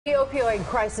The opioid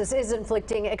crisis is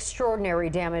inflicting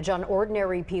extraordinary damage on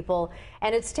ordinary people,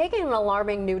 and it's taking an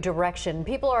alarming new direction.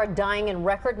 People are dying in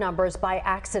record numbers by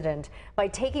accident by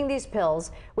taking these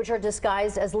pills, which are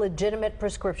disguised as legitimate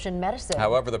prescription medicine.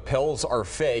 However, the pills are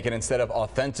fake, and instead of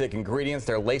authentic ingredients,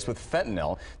 they're laced with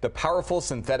fentanyl, the powerful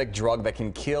synthetic drug that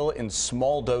can kill in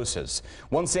small doses.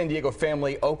 One San Diego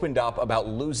family opened up about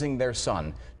losing their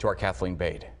son to our Kathleen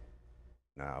Bade.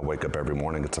 I wake up every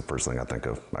morning. It's the first thing I think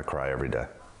of. I cry every day.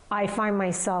 I find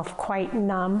myself quite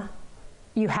numb.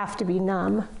 You have to be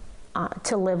numb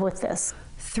to live with this.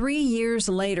 3 years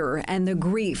later, and the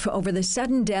grief over the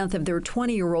sudden death of their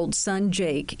 20-year-old son,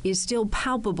 Jake, is still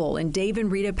palpable in Dave and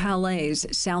Rita Palet's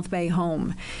South Bay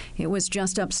home. It was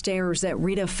just upstairs that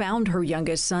Rita found her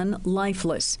youngest son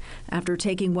lifeless after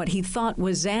taking what he thought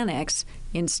was Xanax.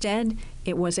 Instead,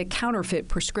 it was a counterfeit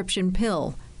prescription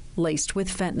pill laced with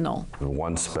fentanyl.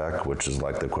 One speck, which is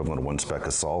like the equivalent of one speck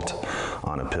of salt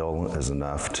on a pill, is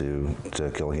enough to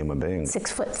kill a human being.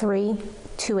 6'3",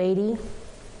 280,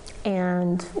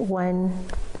 and one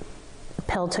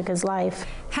pill took his life.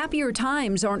 Happier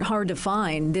times aren't hard to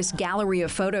find. This gallery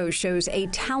of photos shows a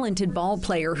talented ball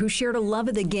player who shared a love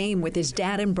of the game with his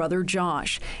dad and brother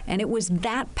Josh. And it was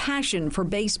that passion for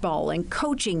baseball and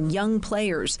coaching young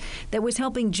players that was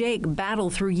helping Jake battle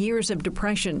through years of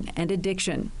depression and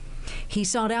addiction. He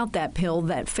sought out that pill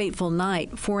that fateful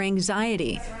night for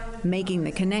anxiety, making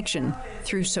the connection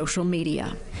through social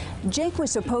media. Jake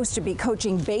was supposed to be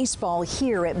coaching baseball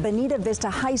here at Bonita Vista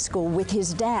High School with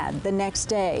his dad the next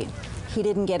day. He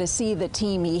didn't get to see the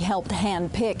team he helped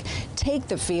handpick take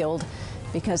the field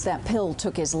because that pill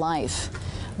took his life.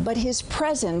 But his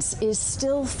presence is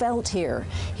still felt here.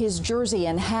 His jersey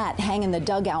and hat hang in the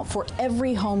dugout for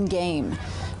every home game,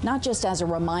 not just as a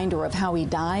reminder of how he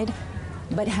died,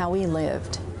 but how he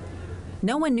lived.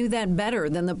 No one knew that better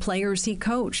than the players he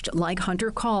coached, like Hunter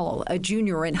Call, a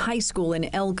junior in high school in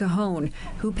El Cajon,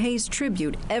 who pays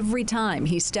tribute every time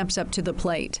he steps up to the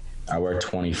plate. I worked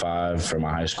 25 for my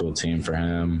high school team for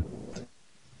him.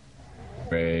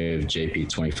 Brave, JP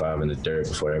 25 in the dirt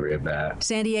before every at bat.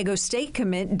 San Diego State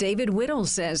commit David Whittle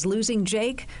says losing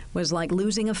Jake was like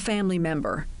losing a family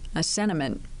member, a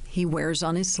sentiment he wears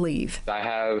on his sleeve. I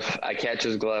have a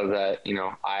catcher's glove that,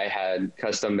 I had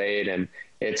custom made, and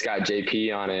it's got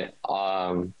JP on it.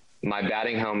 My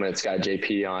batting helmet's got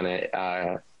JP on it.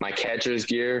 My catcher's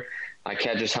gear, my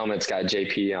catcher's helmet's got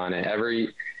JP on it.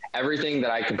 Everything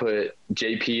that I can put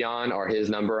JP on or his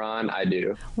number on, I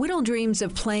do. Whittle dreams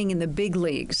of playing in the big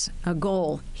leagues, a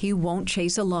goal he won't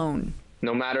chase alone.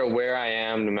 No matter where I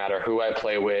am, no matter who I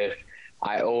play with,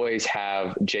 I always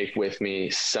have Jake with me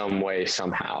some way,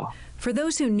 somehow. For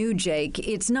those who knew Jake,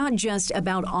 it's not just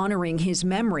about honoring his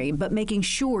memory, but making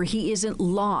sure he isn't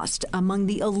lost among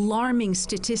the alarming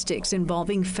statistics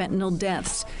involving fentanyl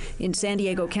deaths. In San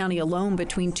Diego County alone,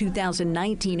 between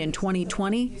 2019 and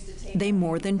 2020, they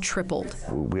more than tripled.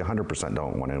 We 100%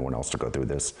 don't want anyone else to go through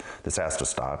this. This has to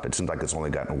stop. It seems like it's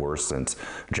only gotten worse since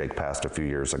Jake passed a few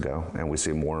years ago, and we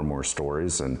see more and more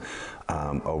stories, and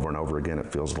over and over again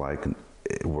it feels like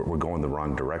we're going the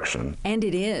wrong direction. And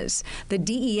it is. The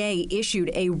DEA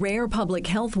issued a rare public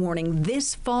health warning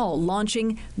this fall,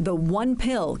 launching the One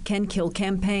Pill Can Kill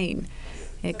campaign.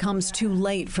 It comes too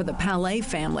late for the Palet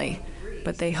family,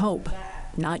 but they hope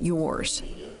not yours.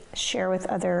 Share with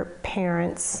other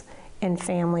parents and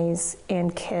families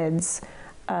and kids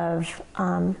of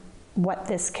what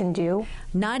this can do.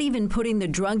 Not even putting the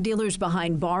drug dealers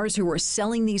behind bars who are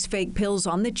selling these fake pills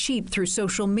on the cheap through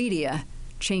social media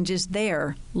changes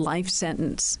their life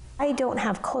sentence. I don't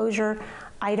have closure.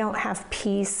 I don't have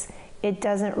peace. It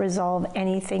doesn't resolve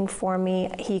anything for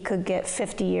me. He could get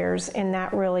 50 years, and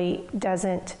that really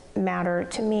doesn't matter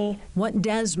to me. What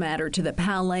does matter to the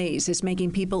Palets is making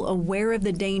people aware of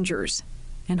the dangers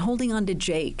and holding on to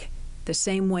Jake the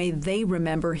same way they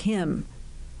remember him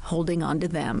holding on to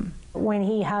them. When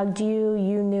he hugged you,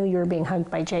 you knew you were being hugged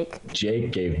by Jake.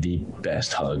 Jake gave the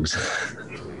best hugs.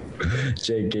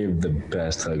 Jake gave the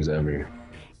best hugs ever.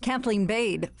 Kathleen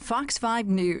Bade, Fox 5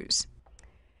 News.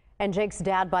 And Jake's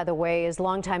dad, by the way, is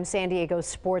longtime San Diego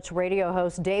sports radio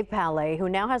host Dave Palet, who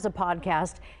now has a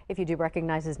podcast, if you do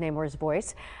recognize his name or his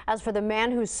voice. As for the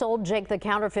man who sold Jake the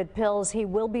counterfeit pills, he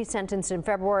will be sentenced in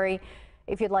February.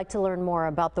 If you'd like to learn more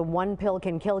about the One Pill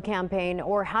Can Kill campaign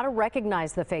or how to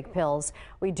recognize the fake pills,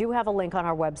 we do have a link on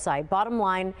our website. Bottom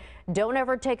line, don't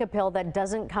ever take a pill that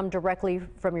doesn't come directly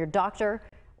from your doctor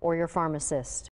or your pharmacist.